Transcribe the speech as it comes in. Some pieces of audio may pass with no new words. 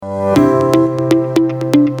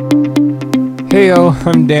Heyo,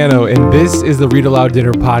 I'm Dano, and this is the Read Aloud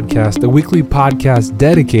Dinner Podcast, a weekly podcast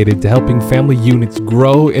dedicated to helping family units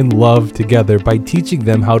grow and love together by teaching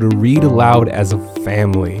them how to read aloud as a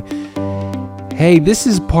family. Hey, this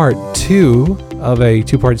is part 2 of a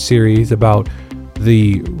 2-part series about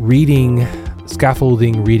the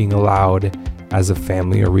scaffolding reading aloud as a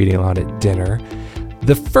family, or reading aloud at dinner.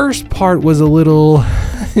 The first part was a little,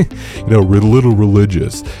 little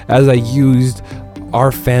religious, as I used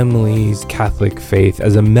our family's Catholic faith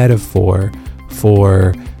as a metaphor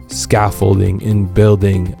for scaffolding and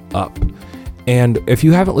building up. And if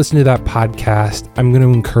you haven't listened to that podcast, I'm going to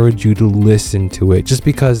encourage you to listen to it, just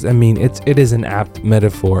because, it is an apt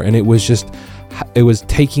metaphor, and it was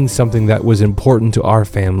taking something that was important to our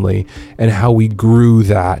family and how we grew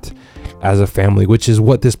that as a family, which is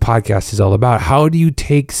what this podcast is all about. How do you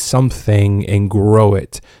take something and grow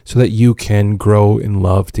it so that you can grow in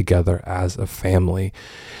love together as a family?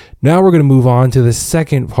 Now we're going to move on to the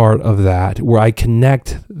second part of that, where I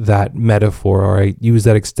connect that metaphor, or I use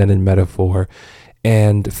that extended metaphor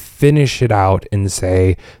and finish it out and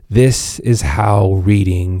say, this is how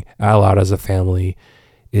reading out loud as a family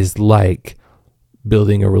is like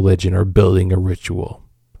building a religion or building a ritual.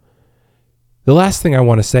 The last thing I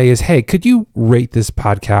want to say is, hey, could you rate this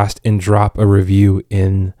podcast and drop a review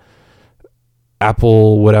in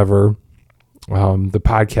Apple, whatever, the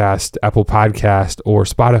podcast, Apple Podcast or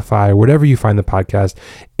Spotify, or whatever you find the podcast,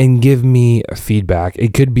 and give me feedback.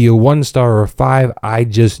 It could be a 1-star or a 5. I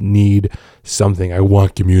just need something. I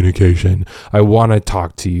want communication. I want to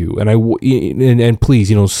talk to you, and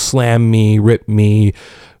please, slam me, rip me,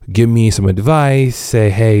 give me some advice.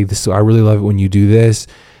 Say, hey, I really love it when you do this.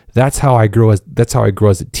 That's how I grow as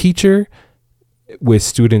a teacher, with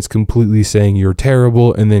students completely saying you're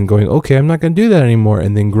terrible and then going, okay, I'm not going to do that anymore,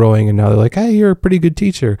 and then growing, and now they're like, hey, you're a pretty good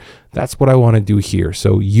teacher. That's what I want to do here.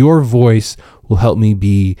 So your voice will help me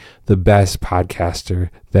be the best podcaster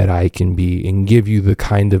that I can be and give you the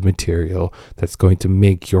kind of material that's going to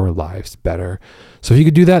make your lives better. So if you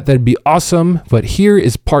could do that, that'd be awesome. But here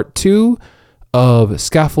is part 2 of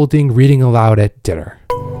scaffolding reading aloud at dinner.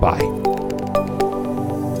 Bye.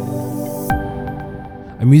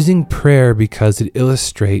 I'm using prayer because it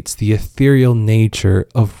illustrates the ethereal nature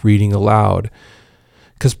of reading aloud,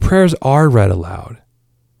 because prayers are read aloud.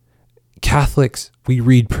 Catholics, we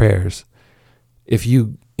read prayers. If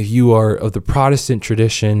you are of the Protestant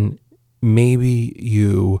tradition, maybe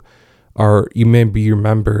you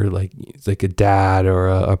remember like a dad or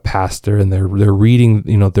a pastor, and they're reading,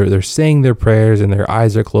 they're saying their prayers and their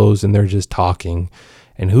eyes are closed and they're just talking,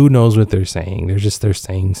 and who knows what they're saying. They're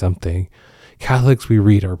saying something. Catholics, we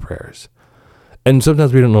read our prayers, and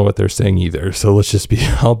sometimes we don't know what they're saying either. So let's just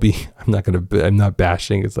I'm not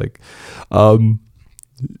bashing. It's like,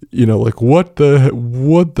 like what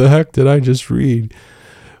the heck did I just read?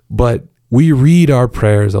 But we read our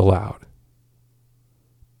prayers aloud.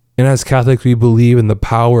 And as Catholics, we believe in the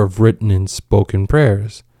power of written and spoken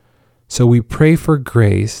prayers. So we pray for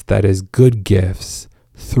grace that is good gifts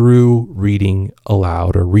through reading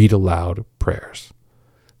aloud, or read aloud prayers.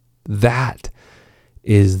 That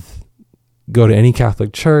is, go to any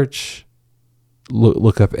Catholic church,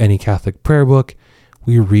 look up any Catholic prayer book.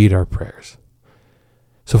 We read our prayers.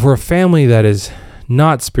 So for a family that is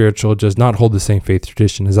not spiritual, does not hold the same faith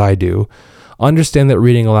tradition as I do, understand that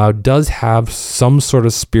reading aloud does have some sort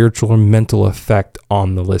of spiritual or mental effect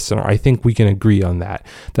on the listener. I think we can agree on that.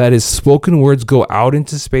 That is, spoken words go out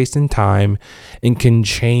into space and time and can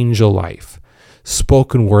change a life.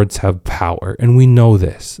 Spoken words have power, and we know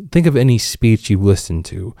this. Think of any speech you've listened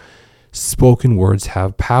to. Spoken words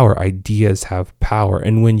have power. Ideas have power.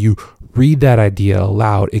 And when you read that idea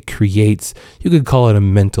aloud, it creates, you could call it a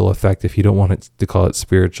mental effect if you don't want it to call it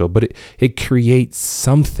spiritual, but it creates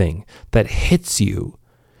something that hits you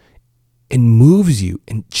and moves you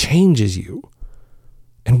and changes you.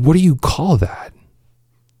 And what do you call that?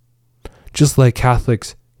 Just like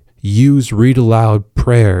Catholics use read aloud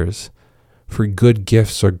prayers for good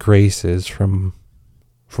gifts or graces from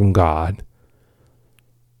God.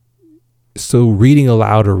 So reading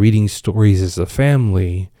aloud or reading stories as a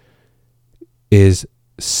family is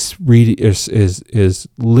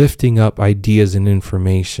lifting up ideas and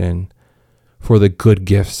information for the good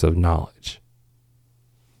gifts of knowledge.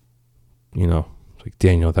 Like,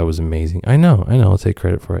 Daniel, that was amazing. I know, I'll take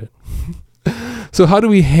credit for it. So how do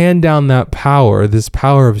we hand down that power, this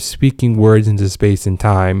power of speaking words into space and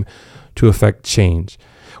time, to affect change?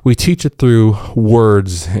 We teach it through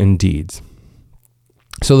words and deeds.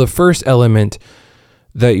 So the first element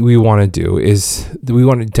that we want to do is we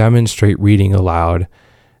want to demonstrate reading aloud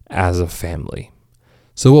as a family.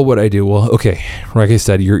 So what would I do? Well, okay, like I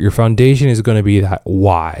said, your foundation is going to be that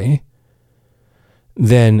why.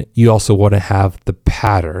 Then you also want to have the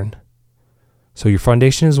pattern. So your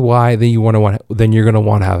foundation is why, then you're going to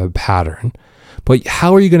want to have a pattern. But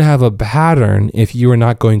how are you going to have a pattern if you are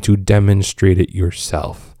not going to demonstrate it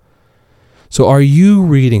yourself? So are you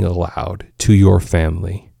reading aloud to your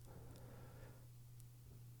family?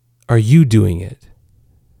 Are you doing it?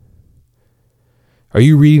 Are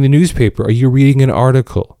you reading the newspaper? Are you reading an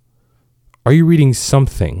article? Are you reading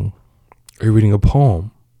something? Are you reading a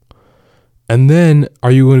poem? And then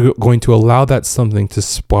are you going to allow that something to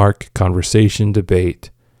spark conversation, debate,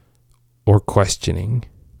 or questioning?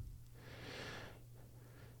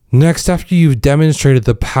 Next, after you've demonstrated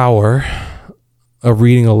the power of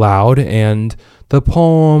reading aloud and the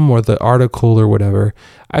poem or the article or whatever,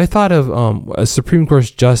 I thought of a Supreme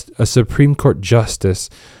Court justice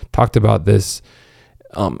talked about this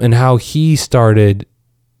and how he started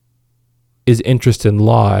his interest in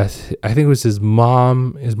law. I think it was his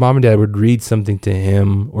mom and dad would read something to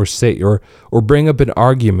him or say or bring up an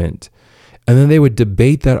argument, and then they would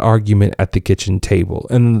debate that argument at the kitchen table,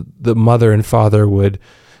 and the mother and father would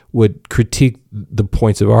critique the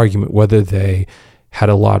points of argument, whether they had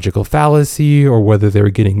a logical fallacy or whether they were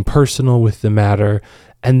getting personal with the matter.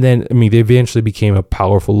 And then, they eventually became a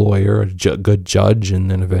powerful lawyer, a good judge, and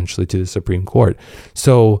then eventually to the Supreme Court.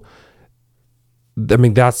 So,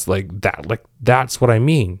 that's that's what I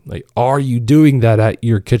mean. Like, are you doing that at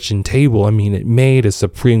your kitchen table? It made a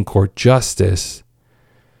Supreme Court justice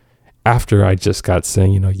after I just got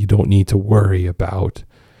saying, you don't need to worry about,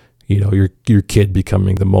 your kid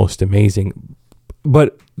becoming the most amazing.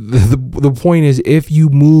 But the point is, if you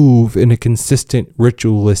move in a consistent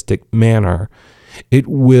ritualistic manner, it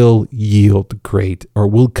will yield great, or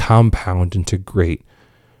will compound into great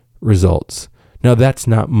results. Now, that's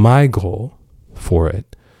not my goal for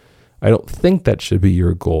it. I don't think that should be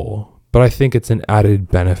your goal, but I think it's an added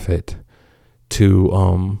benefit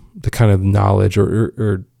to the kind of knowledge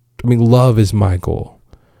or love is my goal.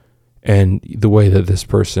 And the way that this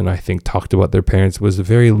person, I think, talked about their parents was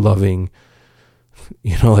very loving,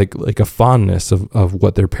 like a fondness of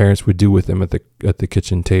what their parents would do with them at the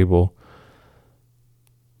kitchen table.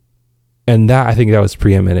 And that, I think that was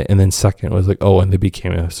preeminent. And then second was and they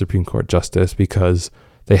became a Supreme Court justice because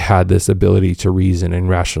they had this ability to reason and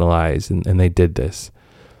rationalize, and they did this.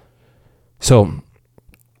 So,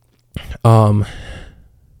 I'm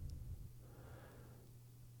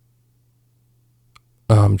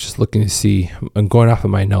just looking to see. I'm going off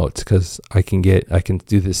of my notes because I can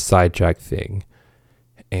do this sidetrack thing,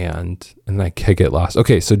 and I get lost.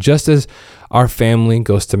 Okay, so just as our family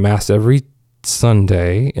goes to mass every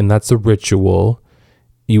Sunday, and that's a ritual,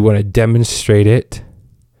 you want to demonstrate it.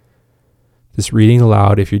 This reading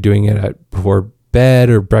aloud, if you're doing it before bed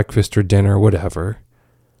or breakfast or dinner or whatever,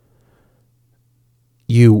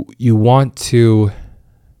 you want to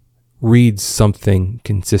read something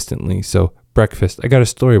consistently. So breakfast, I got a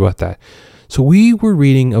story about that. So we were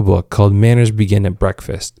reading a book called Manners Begin at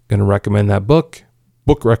Breakfast. Going to recommend that book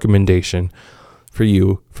recommendation for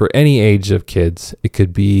you for any age of kids. It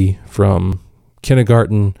could be from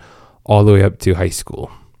kindergarten all the way up to high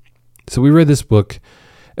school. So we read this book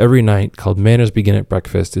every night called Manners Begin at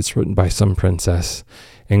Breakfast. It's written by some princess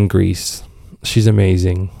in Greece. She's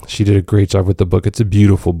amazing. She did a great job with the book. It's a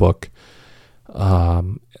beautiful book.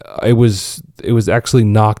 It was actually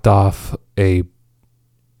knocked off a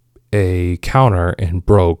counter and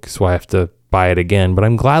broke, so I have to buy it again, but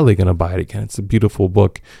I'm gladly going to buy it again. It's a beautiful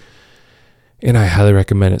book, and I highly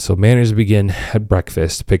recommend it. So Manners Begin at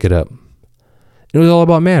Breakfast. Pick it up. It was all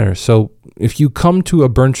about manners. So if you come to a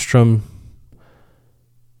Bernstrom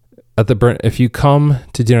if you come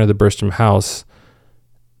to dinner at the Bernstrom house,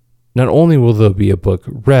 not only will there be a book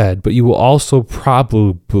read, but you will also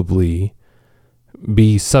probably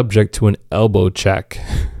be subject to an elbow check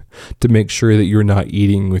to make sure that you're not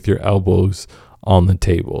eating with your elbows on the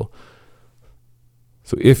table.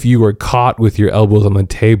 So if you are caught with your elbows on the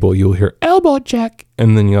table, you'll hear elbow check,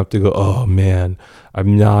 and then you have to go, oh man,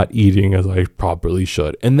 I'm not eating as I properly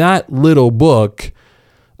should. And that little book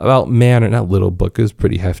about manners, not little book, is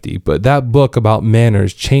pretty hefty, but that book about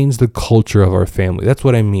manners changed the culture of our family. That's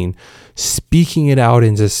what I mean. Speaking it out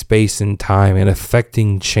into space and time and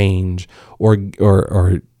affecting change or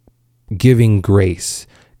giving grace,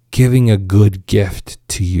 giving a good gift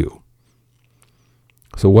to you.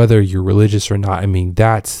 So whether you're religious or not,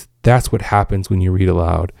 that's what happens when you read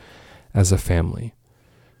aloud as a family.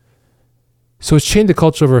 So it's changed the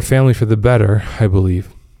culture of our family for the better, I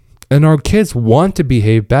believe. And our kids want to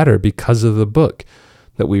behave better because of the book.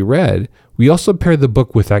 that we read, we also paired the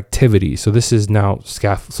book with activity. So this is now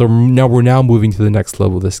scaffold. So now we're moving to the next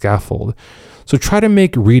level, the scaffold. So try to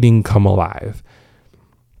make reading come alive.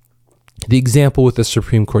 The example with the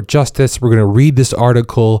Supreme Court Justice, we're going to read this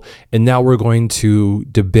article, and now we're going to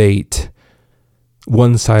debate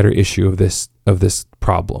one side or issue of this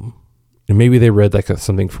problem. And maybe they read like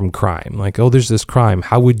something from crime, like, oh, there's this crime.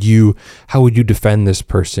 How would you defend this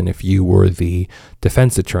person if you were the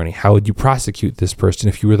defense attorney? How would you prosecute this person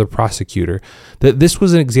if you were the prosecutor? That this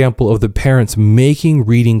was an example of the parents making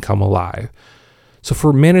reading come alive. So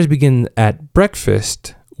for Manners Begin at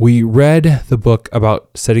Breakfast, we read the book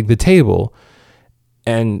about setting the table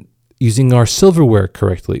and using our silverware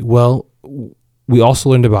correctly. Well, we also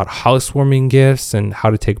learned about housewarming gifts and how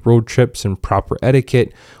to take road trips and proper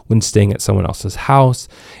etiquette when staying at someone else's house.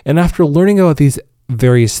 And after learning about these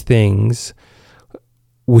various things,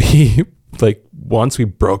 we once we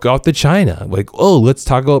broke out the china, let's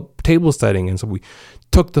talk about table setting. And so we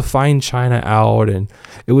took the fine china out, and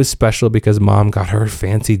it was special because mom got her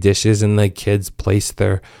fancy dishes and the kids placed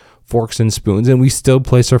their forks and spoons, and we still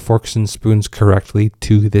place our forks and spoons correctly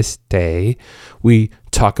to this day. We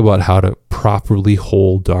talk about how to properly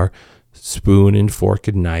hold our spoon and fork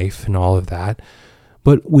and knife and all of that.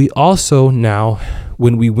 But we also now,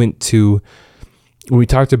 when we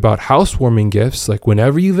talked about housewarming gifts, like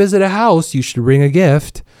whenever you visit a house, you should bring a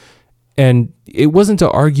gift. And it wasn't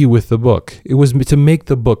to argue with the book. It was to make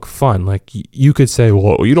the book fun. Like you could say,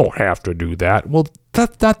 well, you don't have to do that. Well,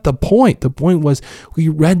 that's not the point. The point was we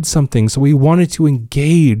read something, so we wanted to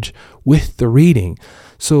engage with the reading.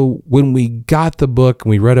 So when we got the book and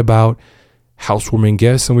we read about housewarming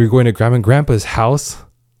gifts and we were going to Grandma and Grandpa's house,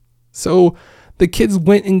 so the kids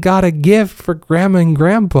went and got a gift for Grandma and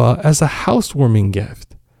Grandpa as a housewarming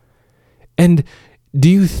gift. And do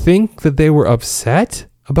you think that they were upset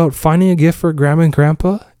about finding a gift for Grandma and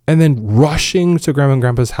Grandpa and then rushing to Grandma and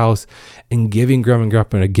Grandpa's house and giving Grandma and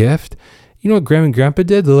Grandpa a gift? You know what Grandma and Grandpa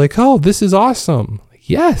did? They're like, oh, this is awesome.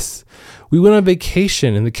 Yes. We went on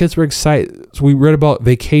vacation and the kids were excited. So we read about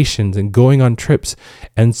vacations and going on trips.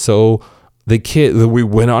 And so we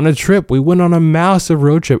went on a trip. We went on a massive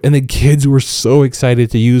road trip, and the kids were so excited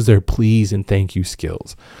to use their please and thank you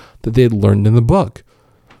skills that they had learned in the book.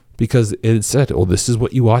 Because it said, oh, this is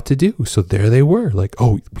what you ought to do. So there they were, like,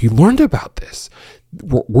 oh, we learned about this.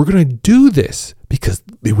 We're going to do this because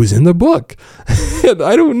it was in the book. And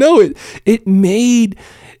I don't know, it made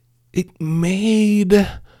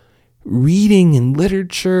reading and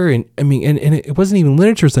literature, and it wasn't even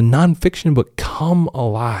literature, it's a nonfiction book, come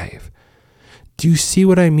alive. Do you see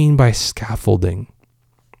what I mean by scaffolding?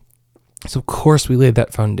 So of course we laid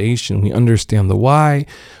that foundation. We understand the why.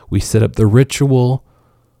 We set up the ritual.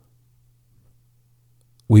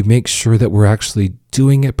 We make sure that we're actually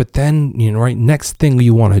doing it. But then, next thing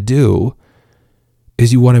you want to do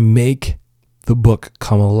is you want to make the book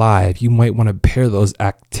come alive. You might want to pair those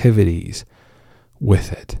activities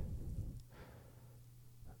with it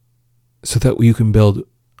so that you can build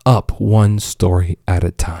up one story at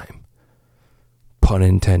a time. Pun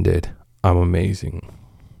intended. I'm amazing.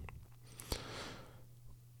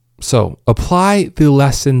 So apply the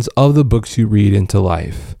lessons of the books you read into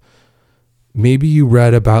life. Maybe you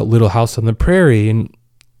read about Little House on the Prairie, and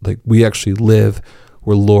we actually live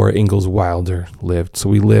where Laura Ingalls Wilder lived. So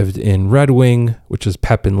we lived in Red Wing, which is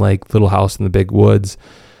Pepin Lake, Little House in the Big Woods.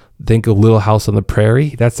 Think of Little House on the Prairie.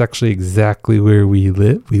 That's actually exactly where we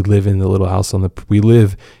live. We live in the we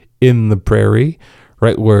live in the prairie,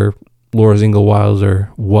 right where Laura Ingalls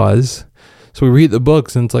Wilder was. So we read the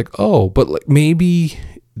books and it's like, oh, but maybe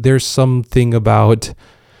there's something about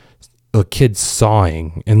a kid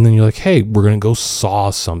sawing, and then you're like, hey, we're gonna go saw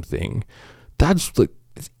something. That's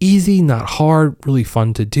it's easy, not hard, really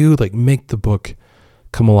fun to do. Make the book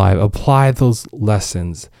come alive. Apply those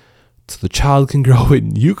lessons so the child can grow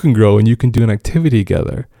and you can grow and you can do an activity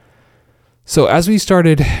together. So as we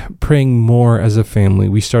started praying more as a family,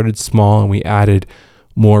 we started small and we added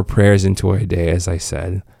more prayers into our day, as I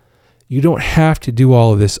said. You don't have to do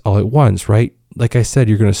all of this all at once, right? Like I said,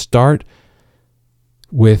 you're going to start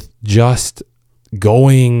with just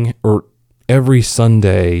going, or every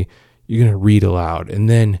Sunday, you're going to read aloud. And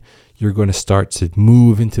then you're going to start to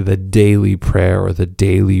move into the daily prayer or the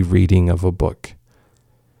daily reading of a book.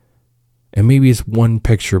 And maybe it's one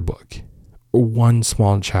picture book or one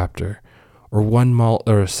small chapter or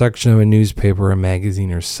or a section of a newspaper or a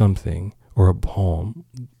magazine or something, or a poem,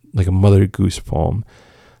 like a Mother Goose poem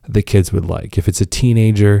that the kids would like. If it's a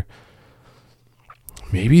teenager,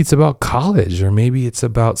 maybe it's about college, or maybe it's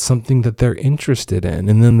about something that they're interested in.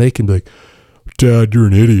 And then they can be like, Dad, you're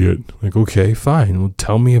an idiot. Like, okay, fine. Well,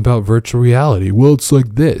 tell me about virtual reality. Well, it's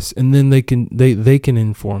like this. And then they can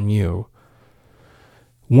inform you.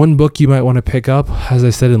 One book you might want to pick up, as I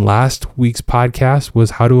said in last week's podcast, was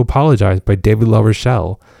How to Apologize by David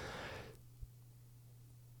LaRochelle.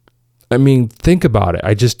 I mean, think about it.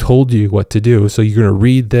 I just told you what to do. So you're going to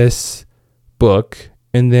read this book,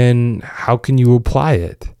 and then how can you apply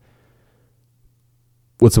it?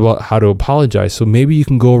 What's about how to apologize? So maybe you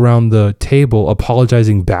can go around the table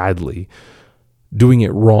apologizing badly, doing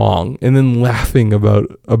it wrong, and then laughing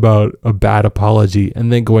about a bad apology,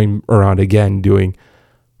 and then going around again doing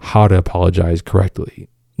how to apologize correctly.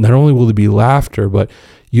 Not only will it be laughter, but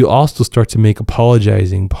you also start to make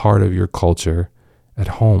apologizing part of your culture at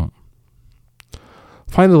home.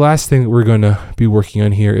 Finally, the last thing that we're going to be working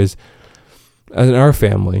on here is, as in our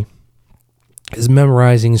family, is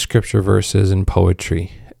memorizing scripture verses and poetry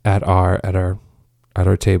at our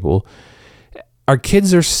table. Our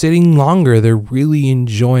kids are sitting longer. They're really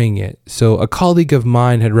enjoying it. So a colleague of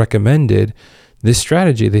mine had recommended this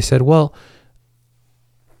strategy. They said, well,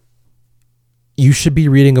 you should be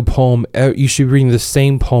reading a poem. You should be reading the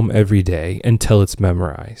same poem every day until it's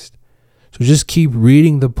memorized. So just keep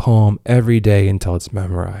reading the poem every day until it's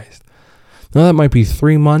memorized. Now that might be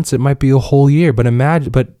 3 months. It might be a whole year, but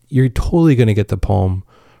you're totally going to get the poem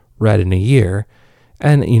read in a year.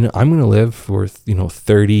 And, I'm going to live for,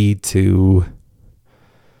 30 to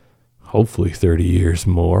hopefully 30 years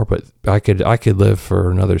more, but I could live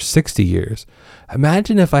for another 60 years.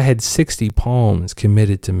 Imagine if I had 60 poems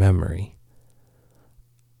committed to memory.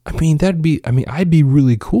 I'd be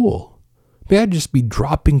really cool. I'd just be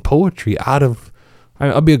dropping poetry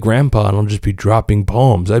I'll be a grandpa and I'll just be dropping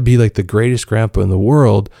poems. I'd be like the greatest grandpa in the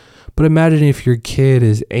world. But imagine if your kid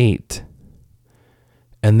is 8,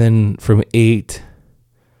 and then from 8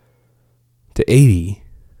 to 80,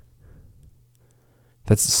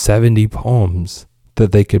 that's 70 poems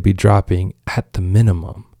that they could be dropping at the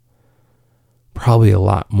minimum. Probably a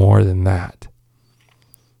lot more than that.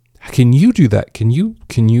 Can you do that? Can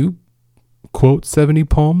you quote 70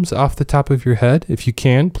 poems off the top of your head? If you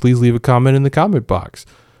can, please leave a comment in the comment box.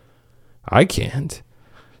 I can't.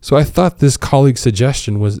 So I thought this colleague's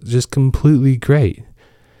suggestion was just completely great.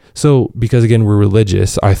 So because again, we're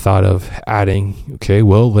religious, I thought of adding, the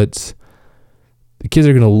kids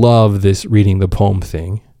are going to love this reading the poem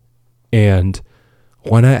thing. And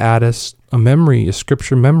why not add a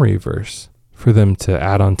scripture memory verse for them to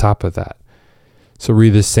add on top of that? So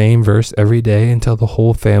read the same verse every day until the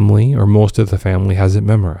whole family or most of the family has it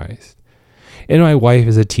memorized. And my wife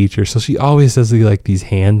is a teacher, so she always does these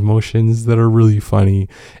hand motions that are really funny,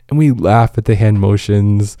 and we laugh at the hand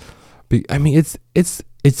motions.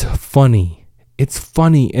 It's funny. It's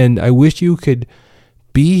funny, and I wish you could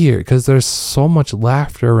be here because there's so much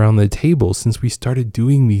laughter around the table since we started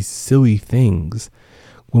doing these silly things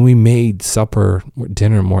when we made supper or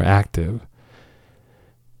dinner more active.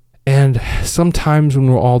 And sometimes when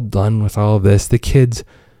we're all done with all of this, the kids,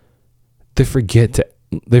 they forget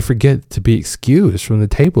to be excused from the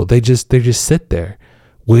table. They just sit there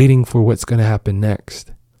waiting for what's going to happen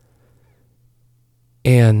next.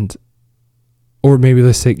 Or maybe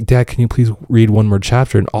let's say, Dad, can you please read one more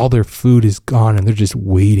chapter? And all their food is gone and they're just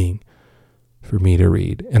waiting for me to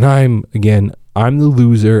read. And I'm the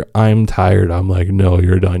loser. I'm tired. I'm like, no,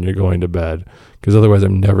 you're done. You're going to bed. Because otherwise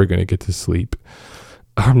I'm never going to get to sleep.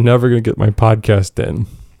 I'm never going to get my podcast in.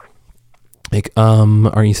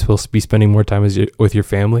 Are you supposed to be spending more time with your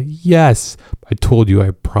family? Yes. I told you I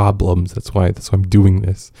have problems. That's why I'm doing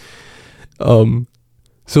this.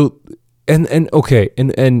 What's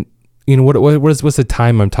the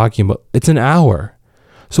time I'm talking about? It's an hour.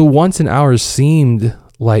 So once an hour seemed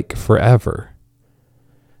like forever,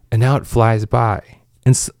 and now it flies by.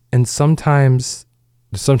 And sometimes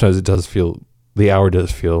it does feel, the hour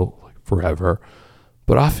does feel like forever.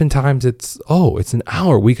 But oftentimes it's an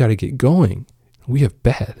hour. We got to get going. We have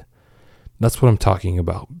bed. That's what I'm talking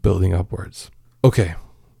about, building upwards. Okay,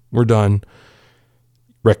 we're done.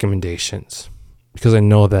 Recommendations. Because I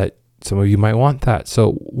know that some of you might want that.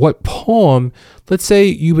 So what poem, let's say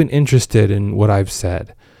you've been interested in what I've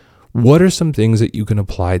said. What are some things that you can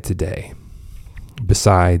apply today?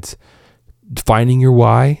 Besides finding your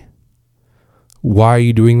why? Why are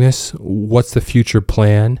you doing this? What's the future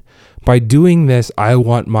plan? By doing this, I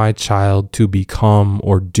want my child to become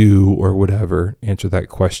or do or whatever. Answer that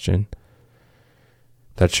question.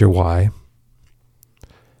 That's your why.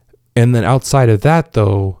 And then outside of that,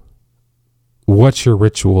 though, what's your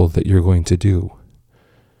ritual that you're going to do?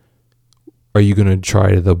 Are you going to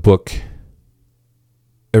try the book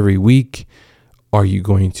every week? Are you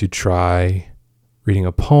going to try reading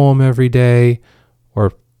a poem every day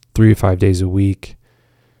or 3 to 5 days a week?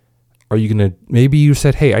 Are you going to, maybe you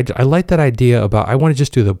said, hey, I like that idea about, I want to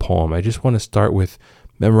just do the poem. I just want to start with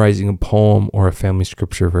memorizing a poem or a family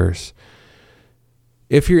scripture verse.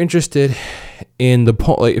 If you're interested in the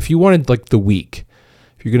poem, like if you wanted like the week,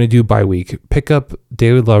 if you're going to do by week, pick up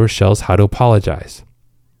David LaRochelle's How to Apologize.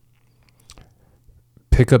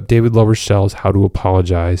 Pick up David LaRochelle's How to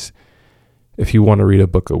Apologize if you want to read a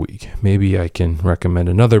book a week. Maybe I can recommend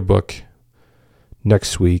another book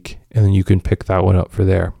next week, and then you can pick that one up for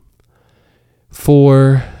there.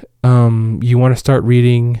 For you want to start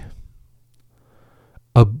reading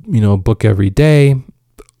a book every day,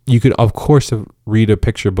 you could of course read a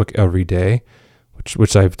picture book every day,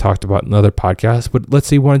 which I've talked about in other podcasts. But let's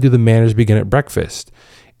say you want to do The Manners Begin at Breakfast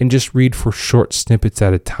and just read for short snippets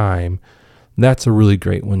at a time. That's a really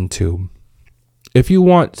great one too. If you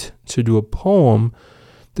want to do a poem,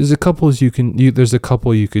 there's a couple you could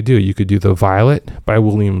do. You could do The Violet by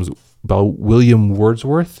William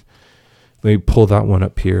Wordsworth. Let me pull that one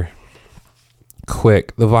up here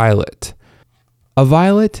quick. The Violet. A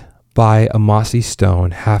violet by a mossy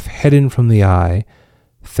stone, half hidden from the eye,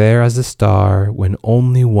 fair as a star when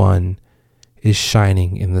only one is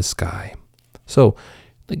shining in the sky. So,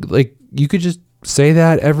 like you could just say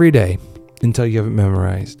that every day until you have it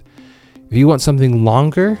memorized. If you want something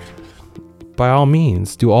longer, by all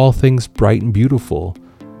means, do All Things Bright and Beautiful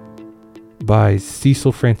by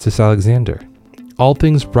Cecil Francis Alexander. All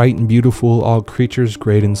things bright and beautiful, all creatures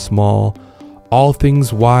great and small, all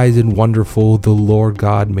things wise and wonderful, the Lord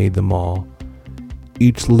God made them all.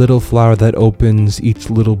 Each little flower that opens, each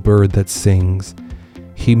little bird that sings,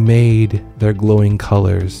 He made their glowing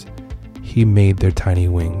colors, He made their tiny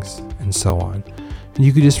wings, and so on. And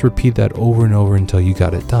you could just repeat that over and over until you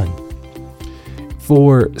got it done.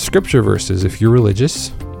 For scripture verses, if you're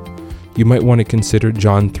religious, you might want to consider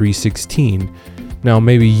John 3:16. Now,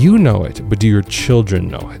 maybe you know it, but do your children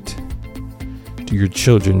know it? Do your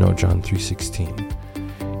children know John 3:16?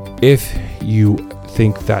 If you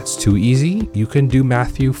think that's too easy, you can do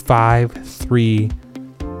Matthew 5:3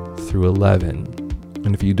 through 11.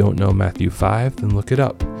 And if you don't know Matthew 5, then look it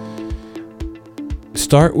up.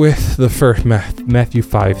 Start with the first Matthew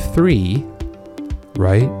 5:3,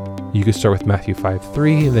 right? You could start with Matthew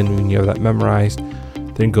 5:3, and then when you have that memorized,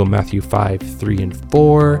 then go Matthew 5:3 and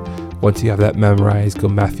 4. Once you have that memorized, go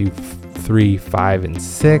Matthew 3, 5, and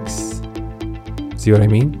 6. See what I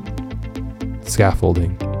mean?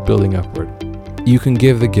 Scaffolding, building upward. You can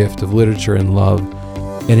give the gift of literature and love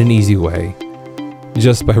in an easy way,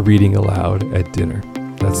 just by reading aloud at dinner.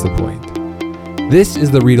 That's the point. This is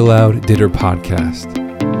the Read Aloud Dinner Podcast.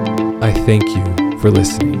 I thank you for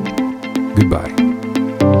listening. Goodbye.